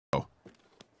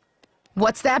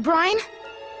What's that, Brian?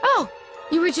 Oh,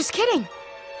 you were just kidding.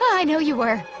 Oh, I know you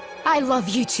were. I love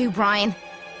you too, Brian.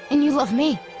 And you love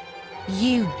me.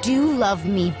 You do love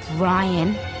me,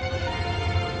 Brian.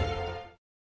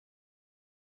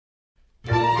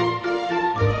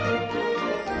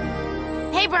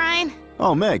 Hey, Brian.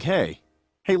 Oh, Meg, hey.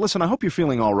 Hey, listen, I hope you're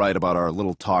feeling all right about our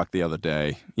little talk the other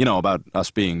day. You know, about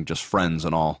us being just friends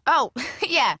and all. Oh,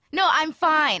 yeah. No, I'm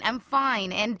fine. I'm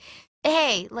fine. And,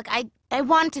 hey, look, I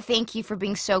wanted to thank you for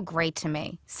being so great to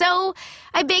me. So,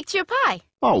 I baked you a pie.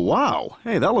 Oh, wow.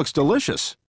 Hey, that looks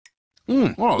delicious.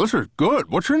 Oh, this is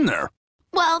good. What's in there?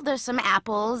 Well, there's some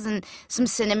apples and some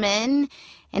cinnamon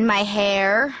and my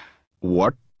hair.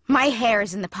 What? My hair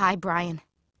is in the pie, Brian.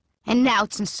 And now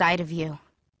it's inside of you.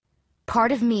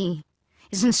 Part of me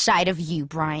is inside of you,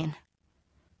 Brian.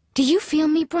 Do you feel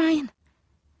me, Brian?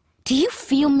 Do you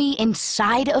feel me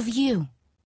inside of you?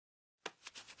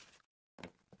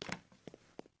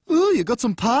 Ooh, you got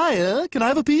some pie, huh? Can I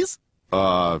have a piece?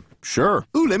 Sure.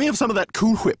 Ooh, let me have some of that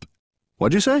Cool Whip.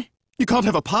 What'd you say? You can't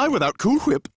have a pie without Cool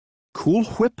Whip. Cool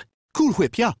Whip? Cool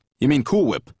Whip, yeah. You mean Cool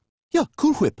Whip? Yeah,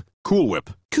 Cool Whip. Cool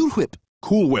Whip. Cool Whip.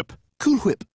 Cool Whip. Cool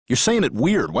Whip. You're saying it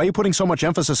weird. Why are you putting so much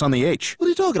emphasis on the H? What are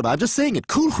you talking about? I'm just saying it.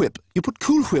 Cool Whip. You put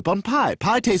Cool Whip on pie.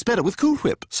 Pie tastes better with Cool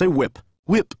Whip. Say whip.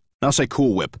 Whip. Now say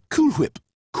Cool Whip. Cool Whip.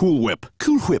 Cool Whip.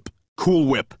 Cool Whip. Cool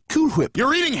Whip. Cool Whip.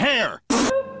 You're eating hair!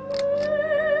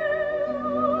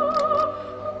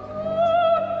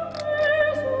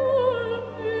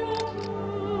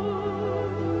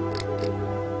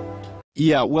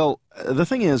 Yeah, well, the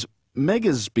thing is, Meg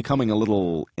is becoming a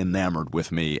little enamored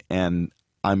with me, and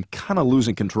I'm kind of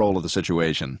losing control of the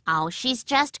situation. Oh, she's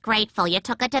just grateful you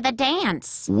took her to the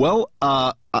dance. Well,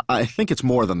 I think it's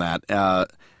more than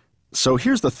that. So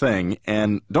here's the thing,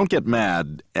 and don't get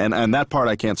mad, and that part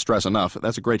I can't stress enough.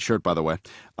 That's a great shirt, by the way.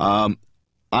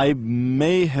 I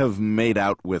may have made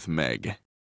out with Meg.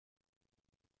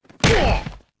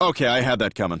 Okay, I had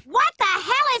that coming. What the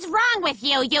hell is wrong with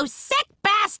you, you sick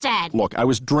bastard? Look, I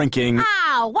was drinking.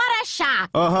 Oh, what a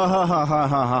shock.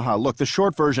 Ha. Look, the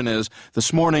short version is,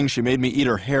 this morning she made me eat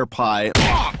her hair pie.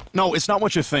 No, it's not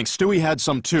what you think. Stewie had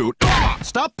some too.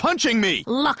 Stop punching me!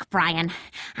 Look, Brian,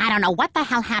 I don't know what the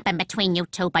hell happened between you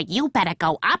two, but you better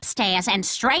go upstairs and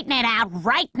straighten it out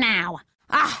right now.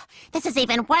 This is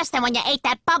even worse than when you ate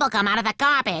that bubblegum out of the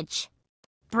garbage.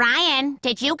 Brian,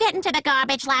 did you get into the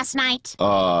garbage last night?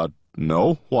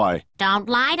 No. Why? Don't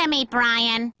lie to me,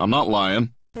 Brian. I'm not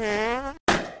lying.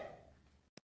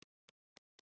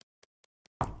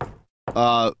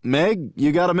 Meg,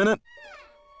 you got a minute?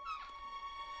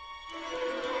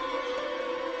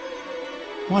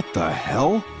 What the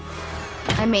hell?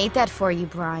 I made that for you,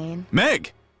 Brian.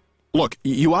 Meg! Look,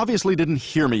 you obviously didn't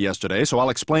hear me yesterday, so I'll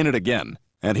explain it again.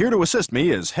 And here to assist me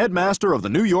is headmaster of the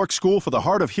New York School for the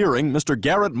Hard of Hearing, Mr.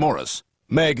 Garrett Morris.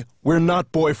 Meg, we're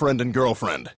not boyfriend and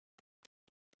girlfriend.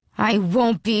 I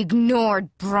won't be ignored,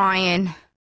 Brian.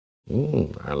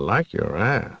 I like your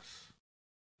ass.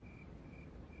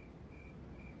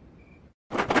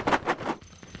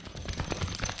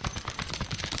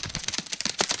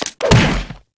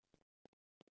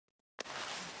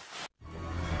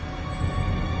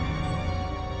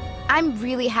 I'm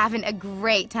really having a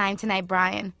great time tonight,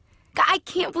 Brian. I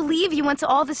can't believe you went to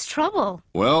all this trouble.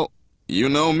 Well, you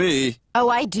know me. Oh,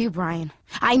 I do, Brian.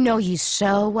 I know you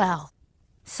so well.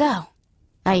 So,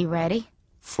 are you ready?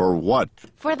 For what?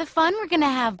 For the fun we're gonna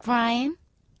have, Brian.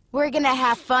 We're gonna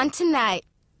have fun tonight.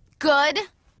 Good,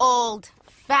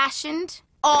 old-fashioned,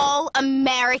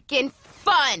 all-American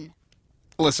fun.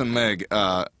 Listen, Meg,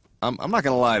 I'm not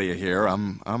gonna lie to you here.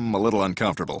 I'm a little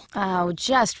uncomfortable. Oh,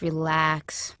 just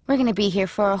relax. We're gonna be here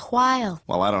for a while.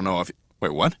 Well, I don't know if...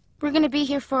 Wait, what? We're gonna be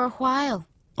here for a while.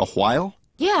 A while?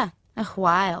 Yeah, a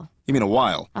while. You mean a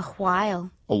while? A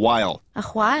while. A while. A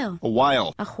while. A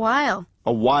while. A while.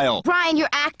 A while. Brian, you're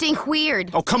acting weird.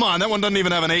 Oh, come on, that one doesn't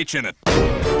even have an H in it.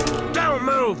 Don't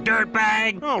move,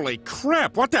 dirtbag! Holy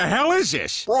crap, what the hell is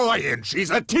this? Brian,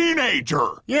 she's a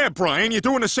teenager! Yeah, Brian, you're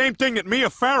doing the same thing that Mia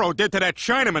Farrow did to that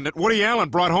Chinaman that Woody Allen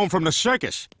brought home from the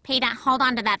circus. Peter, hold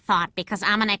on to that thought, because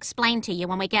I'm gonna explain to you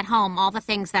when we get home all the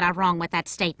things that are wrong with that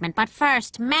statement. But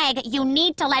first, Meg, you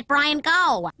need to let Brian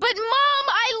go. But, Mom,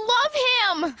 I love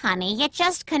him! Honey, you're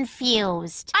just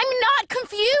confused. I'm not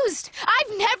confused!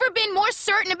 I've never been more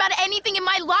certain about anything in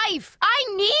my life!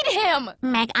 I need him!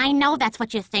 Meg, I know that's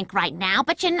what you think right now,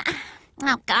 but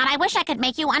oh, God, I wish I could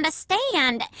make you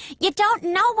understand. You don't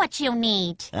know what you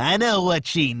need. I know what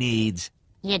she needs.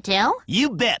 You do? You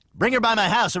bet. Bring her by my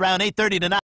house around 8:30 tonight.